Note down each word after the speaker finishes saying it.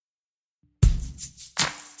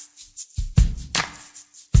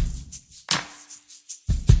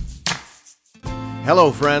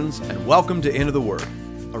Hello, friends, and welcome to Into the Word,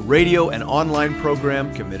 a radio and online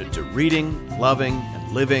program committed to reading, loving,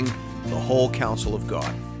 and living the whole counsel of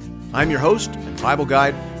God. I'm your host and Bible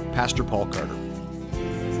guide, Pastor Paul Carter.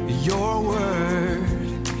 Your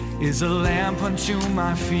word is a lamp unto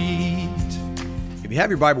my feet. If you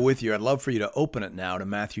have your Bible with you, I'd love for you to open it now to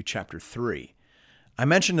Matthew chapter 3. I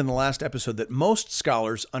mentioned in the last episode that most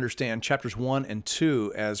scholars understand chapters 1 and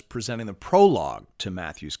 2 as presenting the prologue to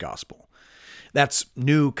Matthew's gospel. That's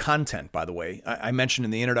new content, by the way. I mentioned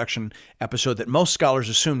in the introduction episode that most scholars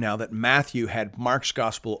assume now that Matthew had Mark's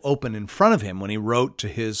gospel open in front of him when he wrote to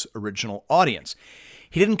his original audience.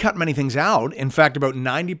 He didn't cut many things out. In fact, about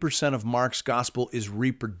 90% of Mark's gospel is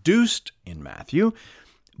reproduced in Matthew,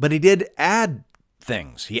 but he did add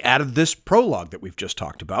things. He added this prologue that we've just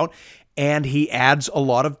talked about, and he adds a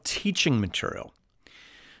lot of teaching material.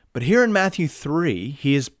 But here in Matthew 3,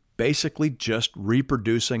 he is basically just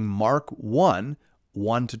reproducing Mark 1,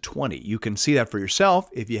 1 to 20. You can see that for yourself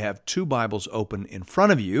if you have two Bibles open in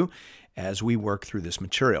front of you as we work through this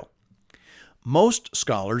material. Most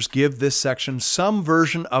scholars give this section some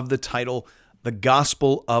version of the title, The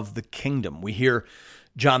Gospel of the Kingdom. We hear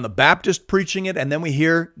John the Baptist preaching it, and then we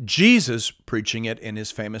hear Jesus preaching it in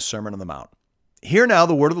his famous Sermon on the Mount. Hear now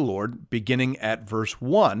the word of the Lord, beginning at verse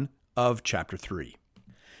 1 of chapter 3.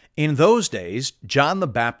 In those days, John the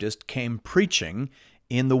Baptist came preaching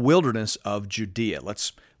in the wilderness of Judea.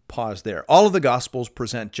 Let's pause there. All of the Gospels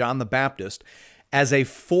present John the Baptist as a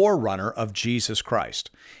forerunner of Jesus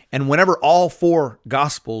Christ. And whenever all four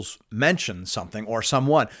Gospels mention something or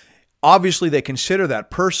someone, obviously they consider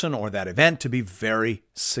that person or that event to be very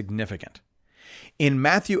significant. In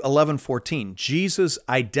Matthew 11:14, Jesus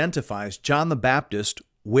identifies John the Baptist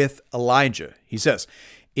with Elijah. He says,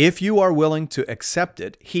 "If you are willing to accept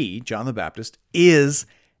it, he, John the Baptist, is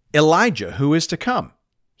Elijah who is to come.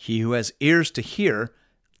 He who has ears to hear,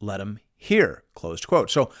 let him hear." Closed quote.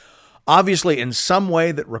 So obviously in some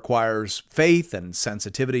way that requires faith and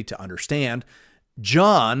sensitivity to understand,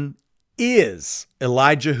 John is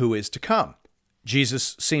Elijah who is to come.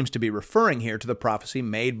 Jesus seems to be referring here to the prophecy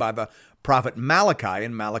made by the prophet Malachi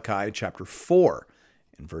in Malachi chapter 4.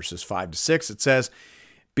 In verses 5 to 6, it says,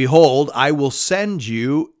 "Behold, I will send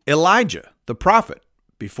you Elijah, the prophet,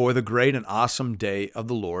 before the great and awesome day of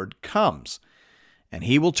the Lord comes. And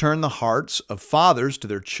he will turn the hearts of fathers to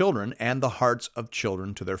their children and the hearts of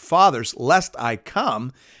children to their fathers, lest I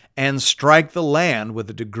come and strike the land with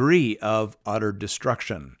a degree of utter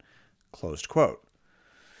destruction." Closed quote.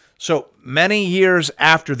 So many years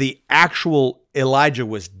after the actual Elijah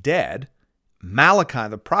was dead, Malachi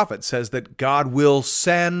the prophet says that God will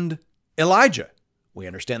send Elijah. We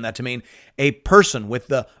understand that to mean a person with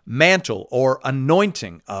the mantle or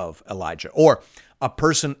anointing of Elijah, or a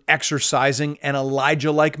person exercising an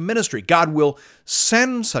Elijah-like ministry. God will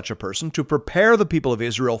send such a person to prepare the people of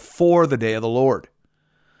Israel for the day of the Lord.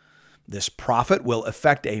 This prophet will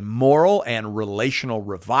effect a moral and relational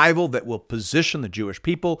revival that will position the Jewish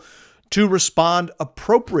people to respond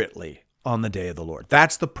appropriately on the day of the Lord.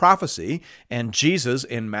 That's the prophecy, and Jesus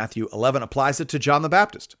in Matthew 11 applies it to John the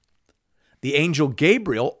Baptist. The angel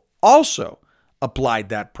Gabriel also applied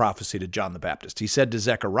that prophecy to John the Baptist. He said to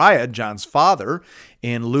Zechariah, John's father,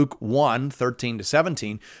 in Luke 1, 13 to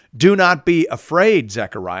 17, "Do not be afraid,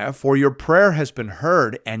 Zechariah, for your prayer has been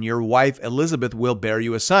heard, and your wife Elizabeth will bear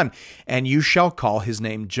you a son, and you shall call his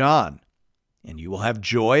name John. And you will have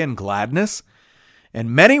joy and gladness, and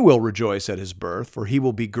many will rejoice at his birth, for he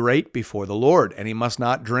will be great before the Lord, and he must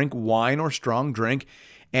not drink wine or strong drink,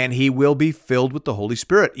 and he will be filled with the Holy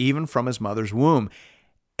Spirit, even from his mother's womb.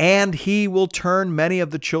 And he will turn many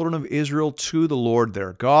of the children of Israel to the Lord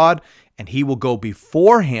their God, and he will go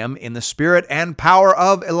before him in the spirit and power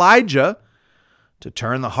of Elijah to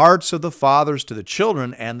turn the hearts of the fathers to the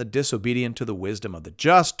children and the disobedient to the wisdom of the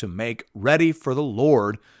just, to make ready for the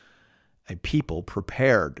Lord a people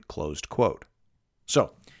prepared." Closed quote.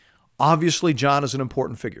 So, obviously John is an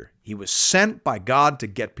important figure. He was sent by God to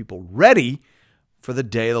get people ready for the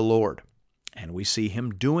day of the Lord. And we see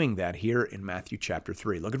him doing that here in Matthew chapter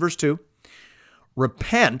 3. Look at verse 2.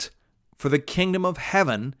 "Repent, for the kingdom of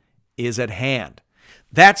heaven is at hand."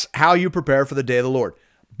 That's how you prepare for the day of the Lord,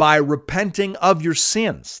 by repenting of your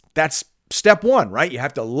sins. That's step one, right? You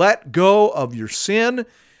have to let go of your sin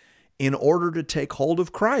in order to take hold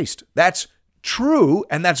of Christ. That's true,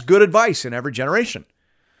 and that's good advice in every generation.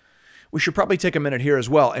 We should probably take a minute here as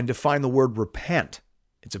well and define the word repent.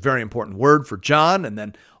 It's a very important word for John and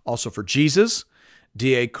then also for Jesus.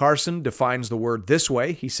 D.A. Carson defines the word this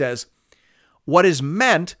way. He says, "What is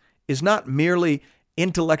meant is not merely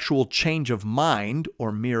intellectual change of mind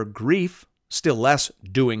or mere grief, still less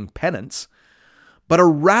doing penance, but a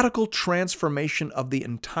radical transformation of the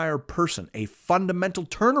entire person, a fundamental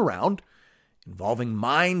turnaround involving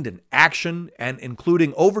mind and action and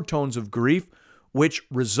including overtones of grief, which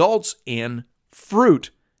results in fruit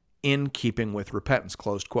in keeping with repentance,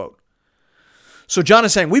 closed quote. So John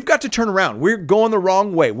is saying, we've got to turn around. We're going the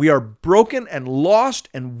wrong way. We are broken and lost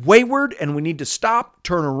and wayward, and we need to stop,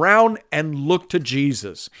 turn around, and look to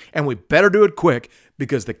Jesus. And we better do it quick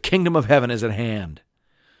because the kingdom of heaven is at hand.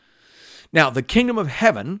 Now, the kingdom of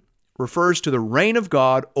heaven refers to the reign of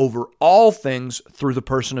God over all things through the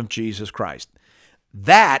person of Jesus Christ.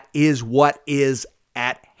 That is what is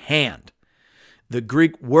at hand. The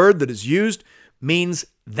Greek word that is used means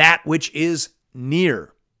that which is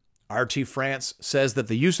near. R.T. France says that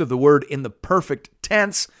the use of the word in the perfect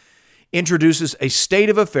tense introduces a state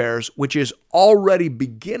of affairs which is already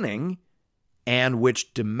beginning and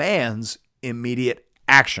which demands immediate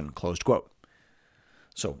action, closed quote.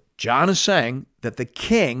 So John is saying that the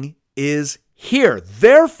king is here.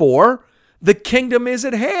 Therefore, the kingdom is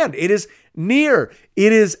at hand. It is near.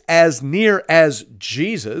 It is as near as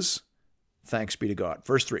Jesus. Thanks be to God.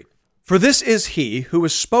 Verse 3. For this is he who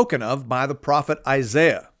was spoken of by the prophet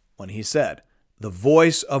Isaiah, when he said, the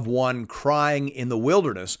voice of one crying in the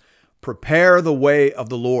wilderness, prepare the way of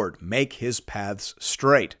the Lord, make his paths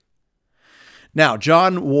straight. Now,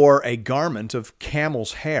 John wore a garment of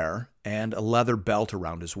camel's hair and a leather belt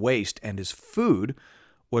around his waist, and his food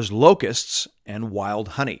was locusts and wild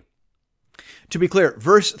honey. To be clear,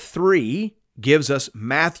 verse 3 gives us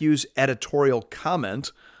Matthew's editorial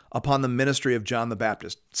comment upon the ministry of John the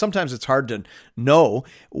Baptist. Sometimes it's hard to know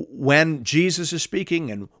when Jesus is speaking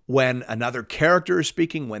and when another character is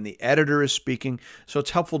speaking, when the editor is speaking. So it's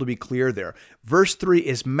helpful to be clear there. Verse 3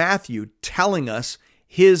 is Matthew telling us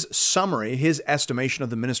his summary, his estimation of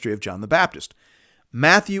the ministry of John the Baptist.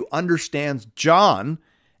 Matthew understands John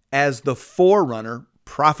as the forerunner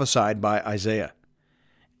prophesied by Isaiah.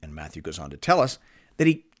 And Matthew goes on to tell us that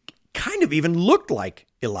he kind of even looked like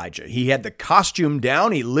Elijah. He had the costume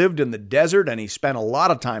down, he lived in the desert, and he spent a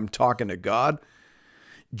lot of time talking to God.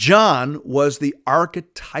 John was the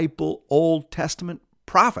archetypal Old Testament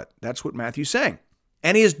prophet. That's what Matthew's saying.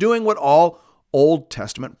 And he is doing what all Old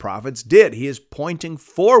Testament prophets did. He is pointing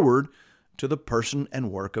forward to the person and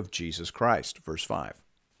work of Jesus Christ. Verse 5.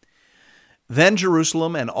 Then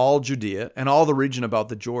Jerusalem and all Judea and all the region about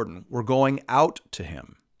the Jordan were going out to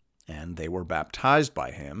him, and they were baptized by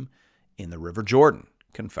him in the river Jordan,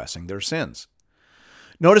 confessing their sins.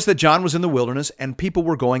 Notice that John was in the wilderness and people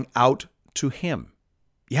were going out to him.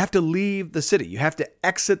 You have to leave the city. You have to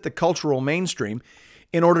exit the cultural mainstream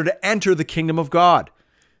in order to enter the kingdom of God.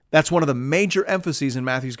 That's one of the major emphases in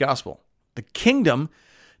Matthew's gospel. The kingdom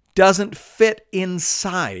doesn't fit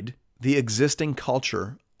inside the existing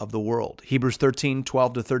culture of the world. Hebrews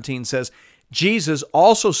 13:12-13 says, Jesus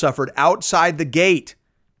also suffered outside the gate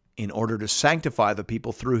in order to sanctify the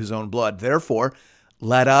people through his own blood. Therefore,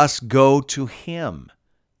 let us go to him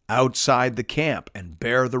outside the camp and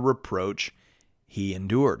bear the reproach he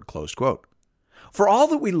endured. Close quote. For all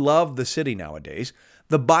that we love the city nowadays,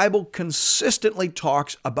 the Bible consistently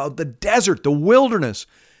talks about the desert, the wilderness,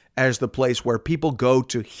 as the place where people go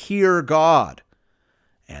to hear God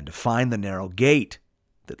and to find the narrow gate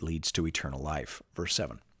that leads to eternal life. Verse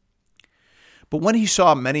 7. But when he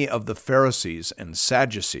saw many of the Pharisees and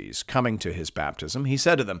Sadducees coming to his baptism, he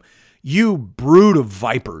said to them, you brood of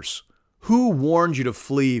vipers, who warned you to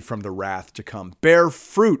flee from the wrath to come? Bear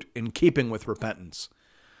fruit in keeping with repentance.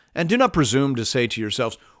 And do not presume to say to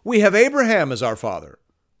yourselves, we have Abraham as our father.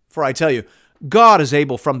 For I tell you, God is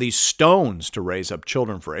able from these stones to raise up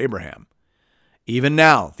children for Abraham. Even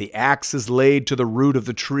now, the axe is laid to the root of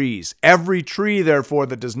the trees. Every tree, therefore,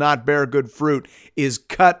 that does not bear good fruit is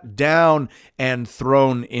cut down and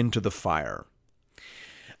thrown into the fire.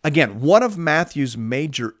 Again, one of Matthew's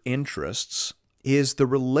major interests is the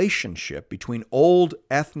relationship between old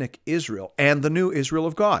ethnic Israel and the new Israel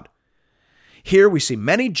of God. Here we see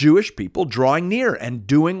many Jewish people drawing near and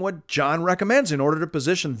doing what John recommends in order to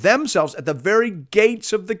position themselves at the very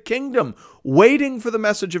gates of the kingdom, waiting for the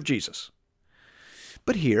message of Jesus.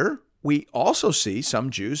 But here we also see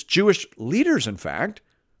some Jews, Jewish leaders in fact,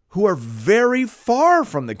 who are very far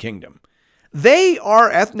from the kingdom. They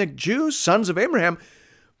are ethnic Jews, sons of Abraham,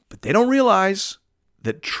 but they don't realize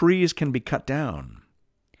that trees can be cut down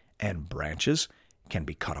and branches can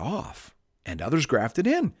be cut off and others grafted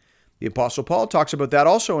in. The Apostle Paul talks about that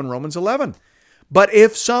also in Romans 11. But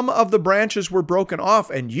if some of the branches were broken off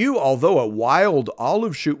and you, although a wild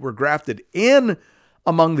olive shoot, were grafted in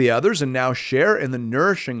among the others and now share in the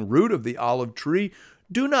nourishing root of the olive tree,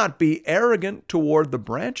 do not be arrogant toward the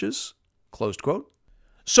branches. Closed quote.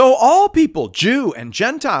 So all people, Jew and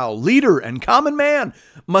Gentile, leader and common man,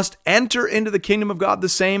 must enter into the kingdom of God the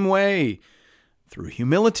same way, through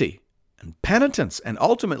humility and penitence, and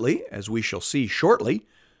ultimately, as we shall see shortly,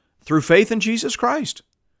 through faith in Jesus Christ.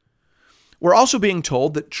 We're also being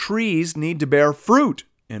told that trees need to bear fruit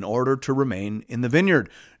in order to remain in the vineyard.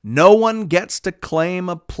 No one gets to claim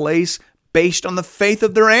a place based on the faith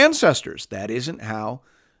of their ancestors. That isn't how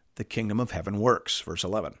the kingdom of heaven works. Verse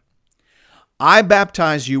 11. I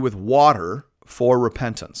baptize you with water for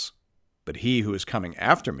repentance, but he who is coming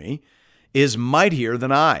after me is mightier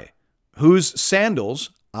than I, whose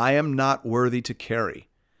sandals I am not worthy to carry.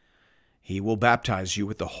 He will baptize you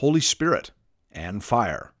with the Holy Spirit and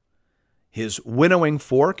fire. His winnowing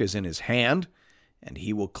fork is in his hand, and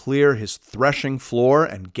he will clear his threshing floor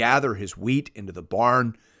and gather his wheat into the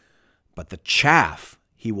barn, but the chaff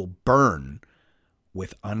he will burn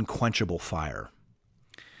with unquenchable fire.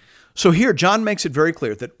 So here, John makes it very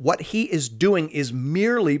clear that what he is doing is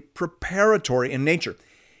merely preparatory in nature.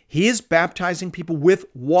 He is baptizing people with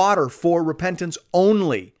water for repentance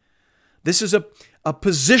only. This is a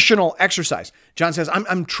positional exercise. John says,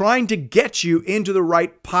 I'm trying to get you into the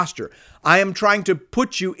right posture. I am trying to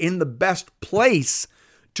put you in the best place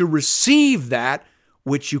to receive that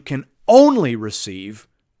which you can only receive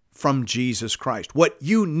from Jesus Christ. What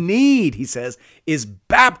you need, he says, is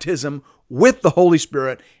baptism with the Holy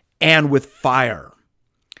Spirit and with fire.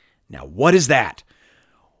 Now, what is that?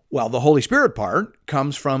 Well, the Holy Spirit part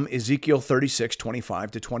comes from Ezekiel 36,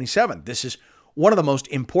 25 to 27. This is one of the most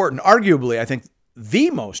important, arguably, I think,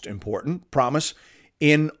 the most important promise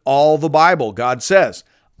in all the Bible. God says,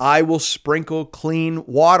 I will sprinkle clean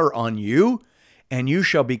water on you, and you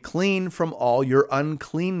shall be clean from all your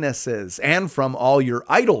uncleannesses, and from all your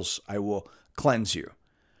idols I will cleanse you.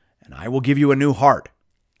 And I will give you a new heart,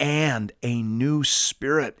 and a new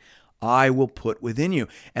spirit I will put within you.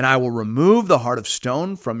 And I will remove the heart of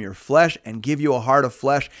stone from your flesh, and give you a heart of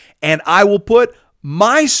flesh, and I will put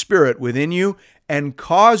my spirit within you, and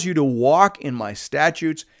cause you to walk in my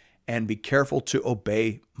statutes, and be careful to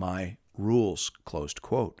obey my rules. Closed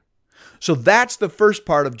quote. So that's the first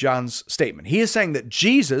part of John's statement. He is saying that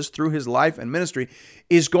Jesus, through his life and ministry,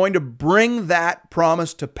 is going to bring that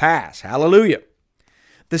promise to pass. Hallelujah.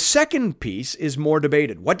 The second piece is more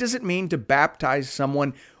debated. What does it mean to baptize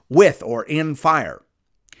someone with or in fire?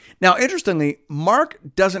 Now, interestingly, Mark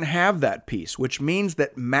doesn't have that piece, which means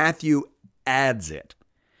that Matthew adds it.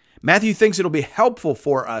 Matthew thinks it'll be helpful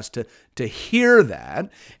for us to hear that.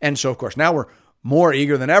 And so, of course, now we're more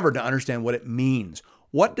eager than ever to understand what it means.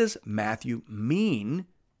 What does Matthew mean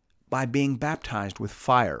by being baptized with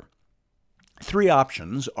fire? Three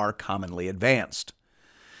options are commonly advanced.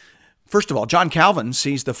 First of all, John Calvin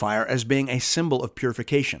sees the fire as being a symbol of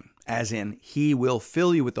purification, as in, he will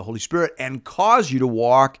fill you with the Holy Spirit and cause you to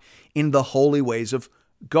walk in the holy ways of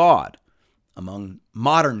God. Among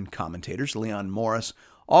modern commentators, Leon Morris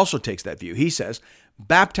also takes that view. He says,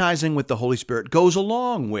 baptizing with the Holy Spirit goes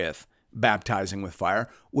along with baptizing with fire,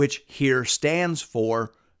 which here stands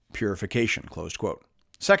for purification, closed quote.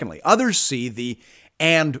 Secondly, others see the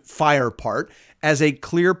and fire part as a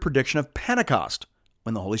clear prediction of Pentecost,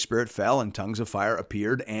 when the Holy Spirit fell and tongues of fire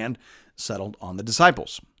appeared and settled on the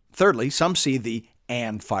disciples. Thirdly, some see the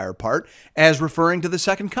and fire part as referring to the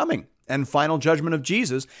second coming and final judgment of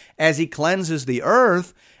Jesus as he cleanses the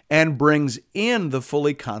earth and brings in the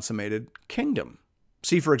fully consummated kingdom.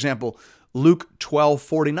 See, for example, Luke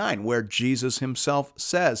 12:49, where Jesus himself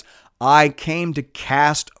says, I came to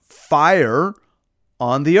cast fire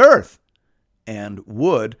on the earth, and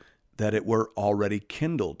would that it were already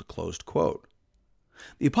kindled, closed quote.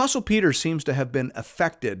 The Apostle Peter seems to have been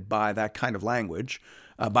affected by that kind of language,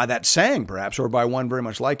 by that saying perhaps, or by one very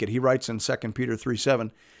much like it. He writes in 2 Peter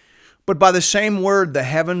 3:7, but by the same word, the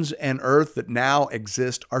heavens and earth that now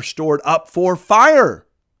exist are stored up for fire,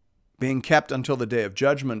 being kept until the day of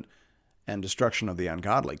judgment and destruction of the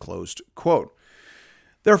ungodly, closed quote.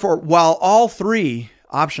 Therefore, while all three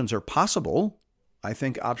options are possible, I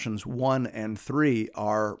think options 1 and 3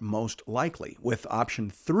 are most likely, with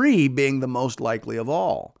option 3 being the most likely of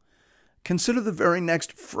all. Consider the very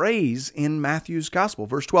next phrase in Matthew's gospel,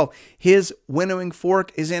 verse 12. His winnowing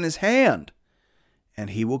fork is in his hand,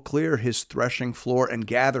 and he will clear his threshing floor and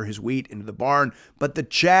gather his wheat into the barn, but the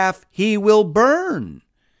chaff he will burn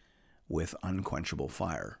with unquenchable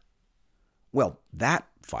fire. Well, that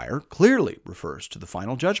fire clearly refers to the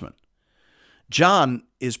final judgment. John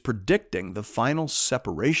is predicting the final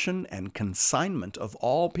separation and consignment of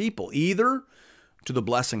all people, either to the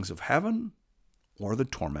blessings of heaven or the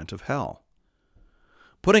torment of hell.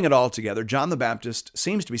 Putting it all together, John the Baptist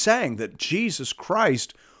seems to be saying that Jesus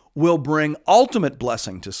Christ will bring ultimate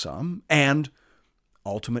blessing to some and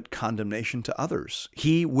ultimate condemnation to others.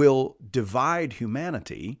 He will divide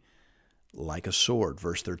humanity like a sword,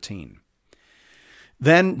 verse 13.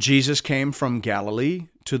 Then Jesus came from Galilee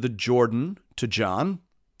to the Jordan to John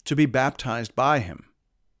to be baptized by him.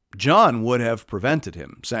 John would have prevented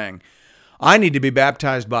him, saying, I need to be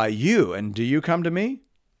baptized by you, and do you come to me?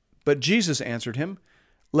 But Jesus answered him,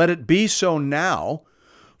 Let it be so now,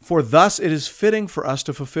 for thus it is fitting for us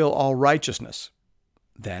to fulfill all righteousness.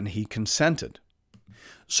 Then he consented.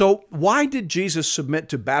 So why did Jesus submit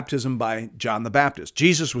to baptism by John the Baptist?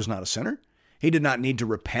 Jesus was not a sinner. He did not need to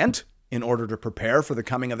repent in order to prepare for the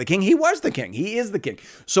coming of the King. He was the King. He is the King.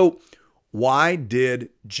 So why did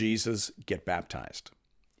Jesus get baptized?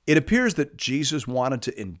 It appears that Jesus wanted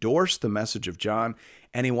to endorse the message of John,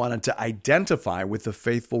 and he wanted to identify with the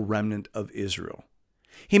faithful remnant of Israel.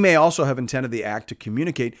 He may also have intended the act to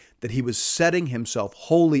communicate that he was setting himself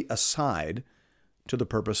wholly aside to the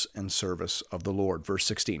purpose and service of the Lord. Verse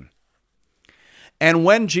 16. And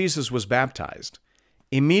when Jesus was baptized,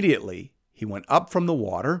 immediately he went up from the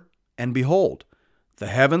water, and behold, the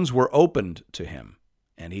heavens were opened to him,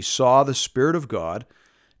 and he saw the Spirit of God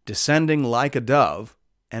descending like a dove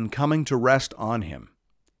and coming to rest on him.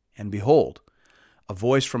 And behold, a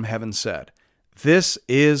voice from heaven said, This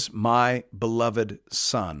is my beloved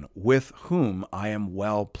Son, with whom I am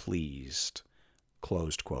well pleased.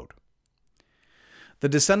 Closed quote. The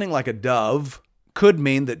descending like a dove could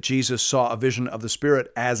mean that Jesus saw a vision of the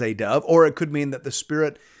Spirit as a dove, or it could mean that the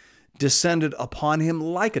Spirit descended upon him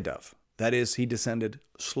like a dove. That is, he descended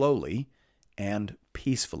slowly and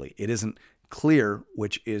peacefully. It isn't clear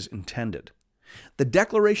which is intended. The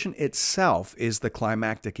declaration itself is the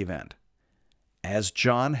climactic event. As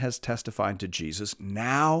John has testified to Jesus,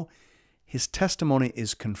 now his testimony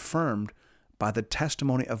is confirmed by the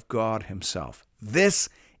testimony of God himself. This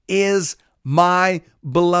is my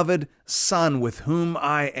beloved Son, with whom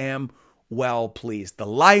I am well pleased. The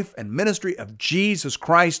life and ministry of Jesus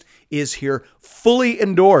Christ is here fully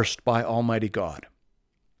endorsed by Almighty God.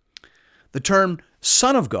 The term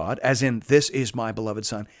Son of God, as in this is my beloved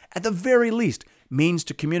Son, at the very least means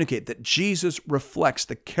to communicate that Jesus reflects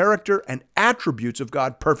the character and attributes of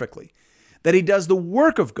God perfectly, that he does the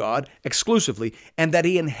work of God exclusively, and that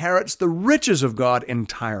he inherits the riches of God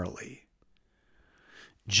entirely.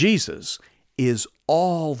 Jesus is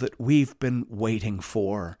all that we've been waiting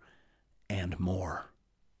for and more.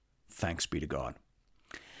 Thanks be to God.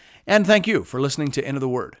 And thank you for listening to Into the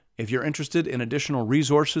Word. If you're interested in additional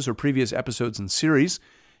resources or previous episodes and series,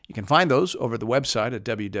 you can find those over at the website at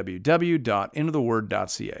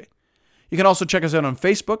www.intotheword.ca. You can also check us out on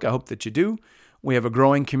Facebook. I hope that you do. We have a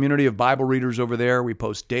growing community of Bible readers over there. We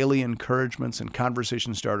post daily encouragements and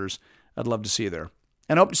conversation starters. I'd love to see you there.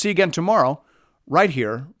 And I hope to see you again tomorrow, right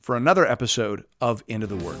here, for another episode of Into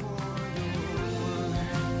the Word.